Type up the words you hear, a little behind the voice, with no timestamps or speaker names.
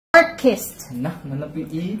Orchist. Nanapi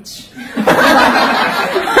each.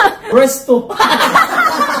 Presto.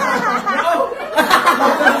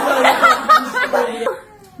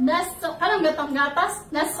 Naso, anong gatang gatas?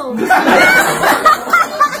 Naso.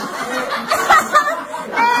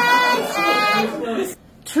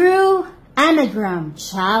 True Anagram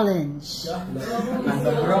Challenge.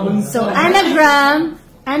 So anagram.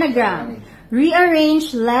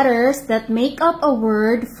 Rearrange letters that make up a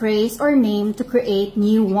word, phrase, or name to create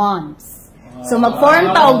new ones. So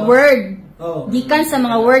mag-form ta og word. Gikan sa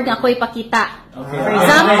mga word nga ako'y pakita.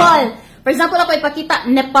 For example, ako'y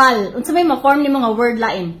pakita Nepal. Unsa may ma-form ni mga word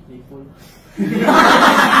lain?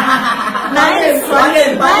 Nice.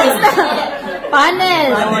 Panel.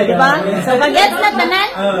 Diba? So kagets na tanan?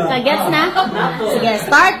 Kagets na? Sige,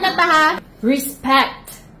 start na ta ha.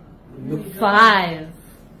 Respect. 5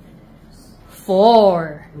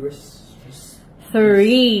 4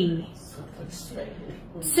 3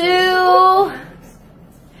 2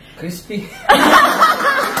 Crispy.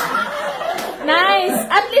 Nice!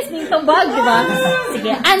 At least ning tubag, di ba?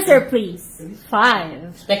 Sige, answer please.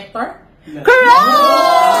 5 Spectre? Correct!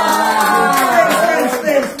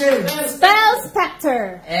 Spell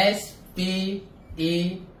specter. S-P-E-T-E-R.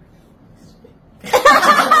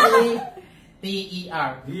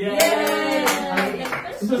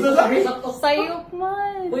 Sayop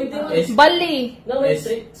man. Bali.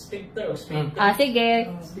 Spectre or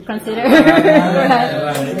Sige. Consider.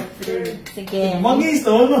 Sige. Mangis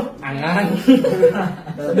to, no? Angan.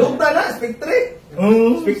 Duta na, spectre.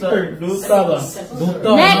 Spectre. Duta ba?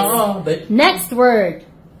 Duta. Next word.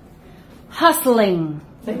 Hustling.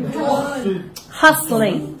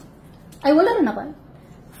 Hustling. Ay, wala rin ako.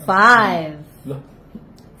 5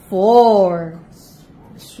 4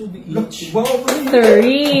 3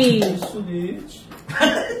 2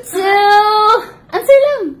 Answer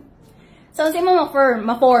lang. So, kasi mo ma-form.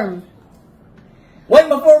 Why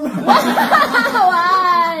ma-form? 1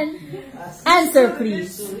 Answer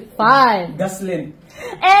please. 5 Gaslin.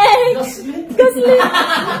 Gaslin.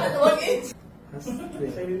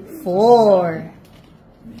 4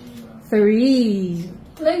 3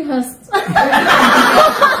 Linghust.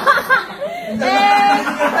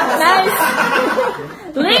 Nice.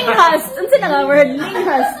 Linghust. Ano sila nga word?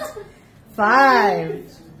 Linghust.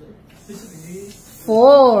 5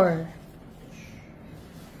 4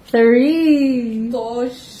 3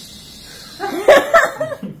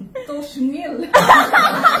 Toshmil.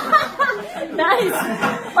 Nice.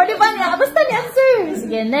 O diba niya? Basta ni answer.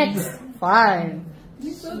 Sige, next. 5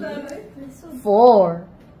 4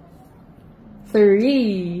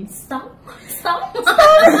 3 Stop.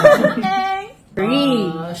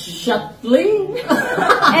 3 Shuttling.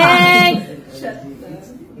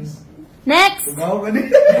 Next.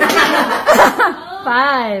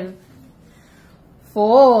 5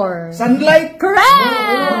 4 Sunlight.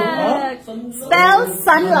 Correct. Spell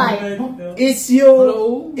sunlight.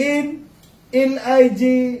 S-U-N-L-I-G-H-T.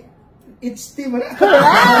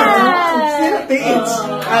 Correct.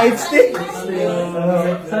 HT.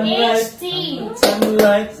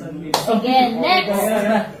 Sunlight. Again, next.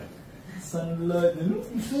 Sunlight.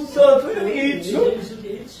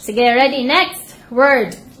 Sige, ready. Next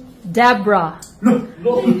word. Deborah.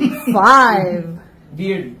 5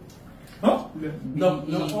 Beard.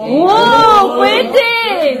 Wow, pwede.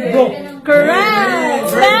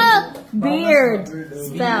 Correct. Spell beard.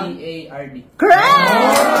 Spell. B-E-A-R-D. Correct.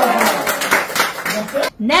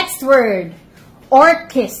 Next word.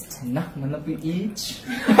 Orchist. Nanapi each.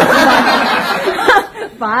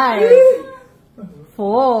 5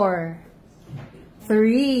 4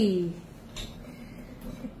 3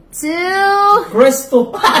 2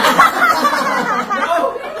 Presto.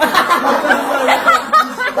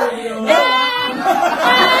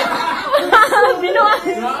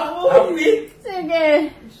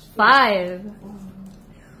 Sige. 5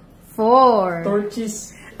 4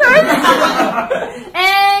 Torches.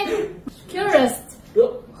 Curious.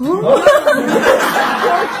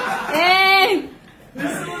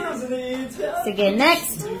 Sige,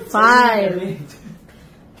 next. 5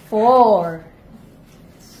 4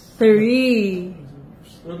 3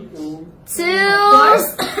 2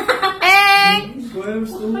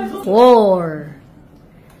 4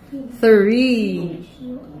 3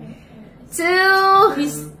 2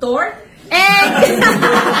 Restore.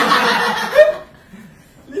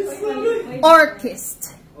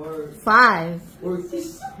 Orchist. 5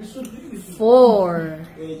 4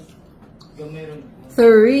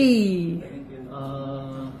 3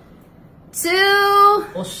 2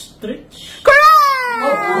 Ostrich. Correct!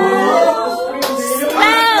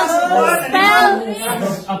 Spell!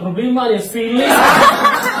 Ang problema is feeling.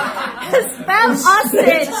 Spell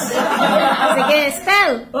ostrich. Sige,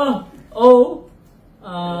 spell. O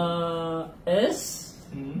S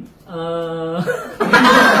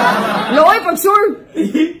Loy, pag sure.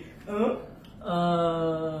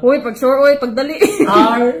 Uy, pag sure, uy, pag dali.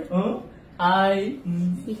 R I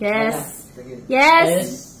Yes. Yes.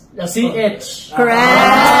 S CH. Correct.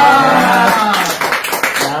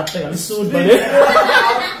 Dati, alisod ba rin?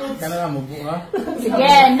 Kana mo buha.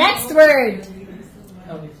 Sige, next word.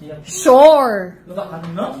 Shore. 5.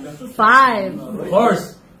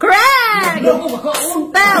 Horse. Correct.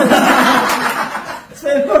 Spell.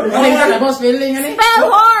 Ano ka boss feeling ani? Spell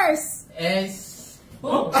horse. S H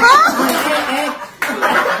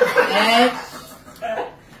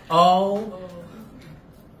O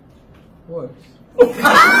Horse.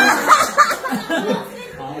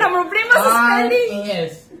 Na problema sa spelling.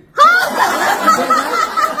 S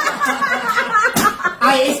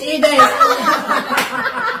I is either.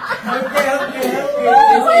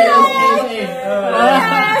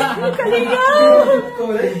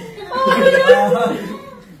 Okay.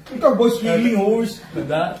 Ikaw, boss, feeling horse.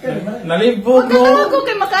 Nalibog mo. Akala ko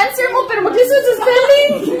kay maka-answer mo pero mag-listen sa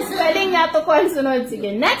spelling. Spelling nga to ko ang sunod.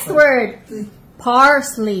 Sige, next word.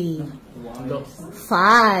 Parsley.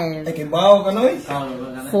 5. Ay, kibaw ka, Noy.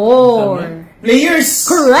 4. Players!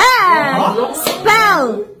 Correct!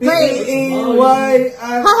 Spell! Play!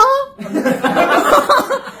 P-A-Y-R. Haha!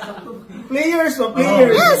 Players ba?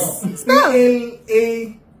 Players. Yes! Spell!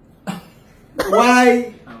 P-L-A-Y-E-R-S.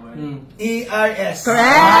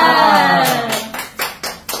 Correct!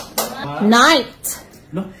 Night.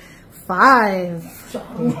 5.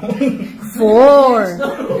 4.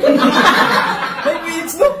 5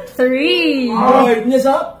 minutes, no? 3. Alright, niya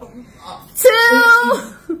sa?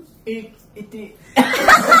 2.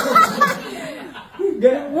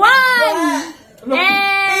 1.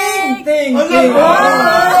 And... Ting!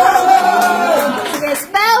 Sige,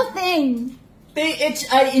 spell thing.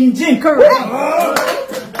 T-H-I-N-G. Correct.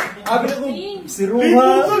 Abi na kung si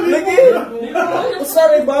Ruha. Lagi.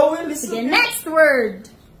 Usari, bawal. Sige, next word.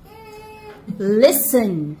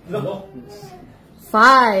 Listen. 5.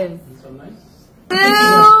 2.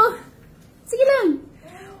 Sige lang.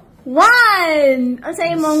 1. Ang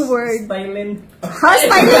sa'yo mong word? Silent. House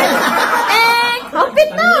pilot. Hapit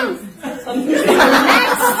na.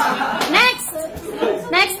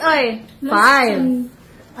 Next, oy. 5.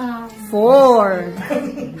 4.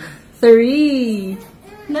 3.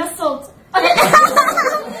 Nestled.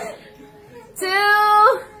 2.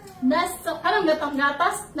 Nestled. Anong gatang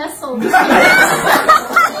gatas? Nestled.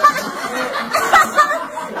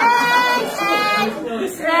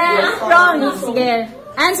 Wrong. Sige.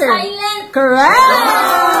 Answer. Silent.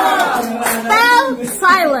 Correct. Spell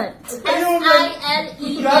silent.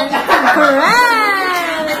 S-I-L-E-N.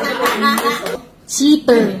 Correct.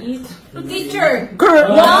 Cheater. Teacher.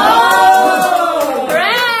 Correct.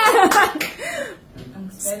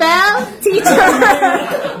 Spell teacher.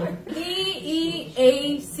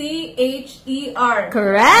 T-E-A-C-H-E-R.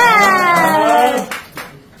 Correct.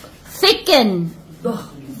 Thicken.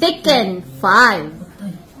 5.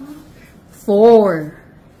 4.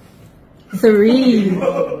 3.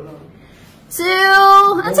 2.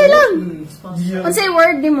 Ansay lang. Ansay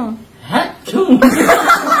word di mo.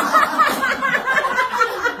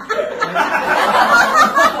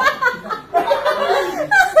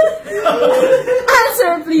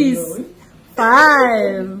 Answer please.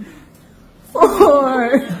 5. 4.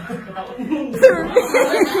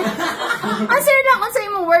 3. Answer lang. Ansay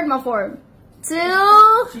mo word ma form. 2.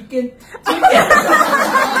 Chicken.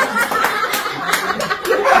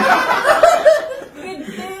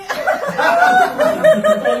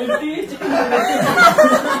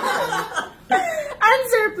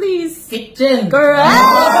 Answer please. Kitchen. Correct.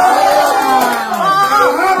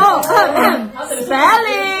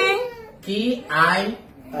 Spelling.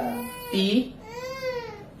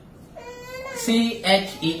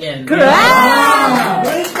 K-I-T-C-H-E-N.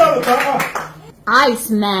 Correct.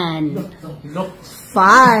 Iceman.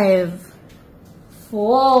 5.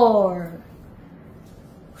 4.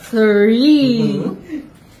 3.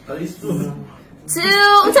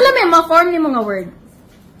 2. Unsa lang may ma-form ni mga word?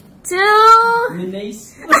 2.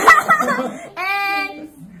 Mayonnaise.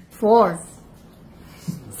 And 4.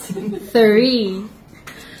 3.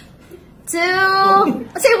 2.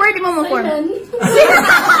 Say word mo ma-form.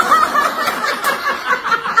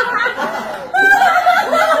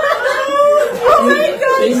 Oh my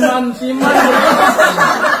God!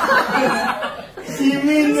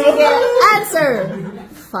 Siman. Answer.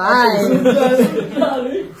 5.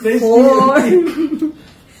 4.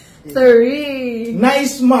 3.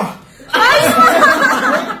 Nice ma.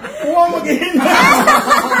 mag-in.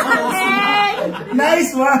 And,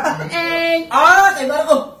 Nice one. and, Kaiba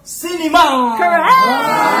ko. Cinema.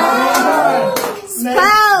 correct!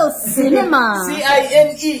 Spell cinema.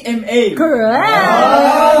 C-I-N-E-M-A.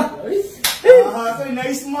 Correct! Ito,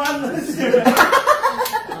 nice man.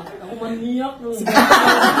 Ako maniyak no.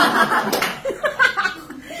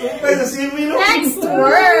 Supay sa simi, no? Next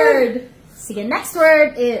word. Sige, next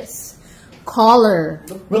word is color.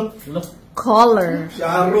 Color.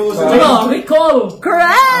 Sharo. Ano? Recall.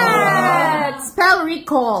 Correct! Spell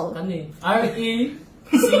recall. Ano eh?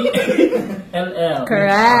 R-E-C-A-L-L.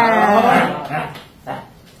 Correct.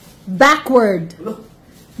 Backward.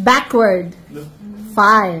 Backward.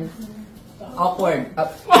 5. Awkward. 5.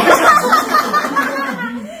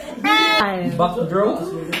 Backdraw.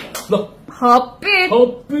 Hop it.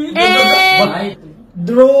 Hopi. And-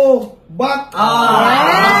 Draw. Back.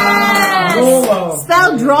 Yes! Draw.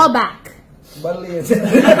 Spell drawback. Balit.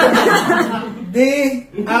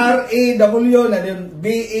 D-R-A-W na din.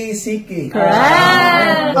 B-A-C-K.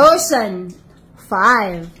 Correct. Ocean.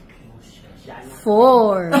 5.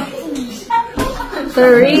 4.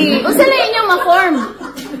 3. Unsa na inyong ma-form? 2.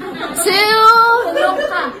 Ano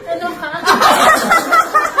ka? Ano ka?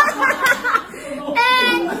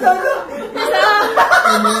 And...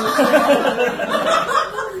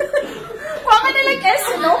 Kuha ka na like S,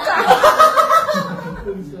 ano ka?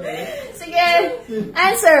 Sige.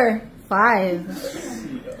 Answer. 5.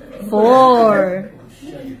 4.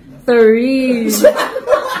 3.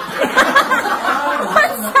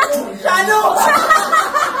 Ano?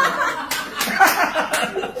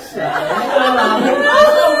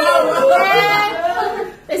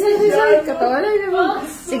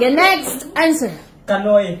 Sige, next. Answer.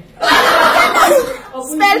 Kanoy.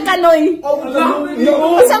 Spell kanoy.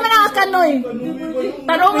 Unsa man ang kanoy?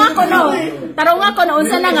 Tarong ako no. Tarong ako no.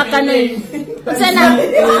 Unsa na nga kanoy? Unsa na?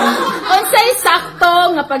 Unsay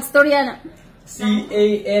sakto nga pagstorya na?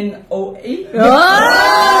 C-A-N-O-A. Oh!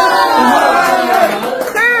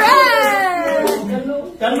 Correct!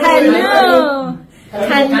 Canoe.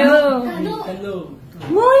 Canoe.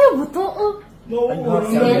 Moyo buto oh.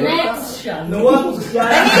 Sige, next. Nuwang.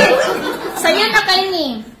 Dali. Sa'yo na kayo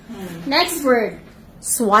ni. Next word.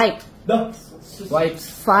 Swipe. Wipes.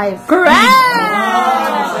 5. Correct!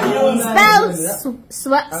 Spell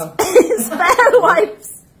spell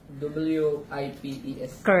wipes.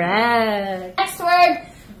 W-I-P-E-S. Correct. Next word.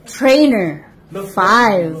 Trainer.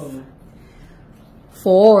 5.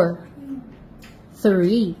 4.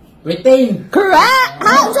 3. Retain. Correct!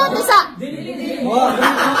 How? Diyan isa.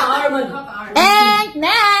 And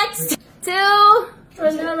next. 2.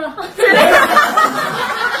 Trinero.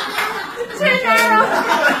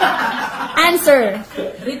 Answer.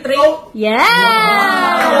 Retrain. Yes!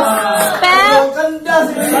 Spell.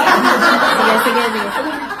 Sige.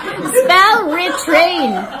 Spell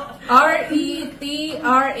retrain. R-E-T-R-A-I-N.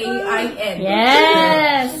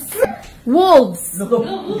 Yes! Wolves.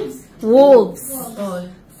 Wolves.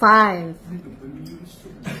 5.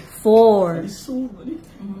 4.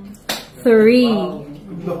 3.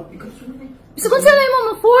 Gusto ko sila yung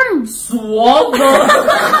mga form. Swallow.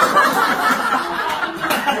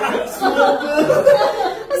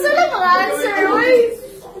 Gusto lang mga answer, oy.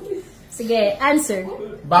 Sige, answer.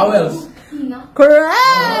 Vowels. Correct!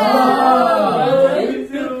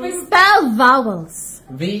 Spell vowels.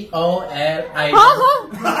 V-O-L-I.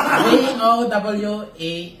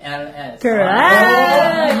 V-O-W-A-L-S.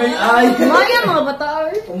 Correct! May ay. Maya mga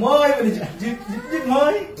bata, oy. Umoy. Jip,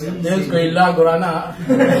 moy. Yes, kaila, gurana.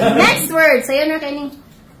 Next word. Sa'yo na kayo.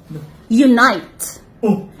 Unite.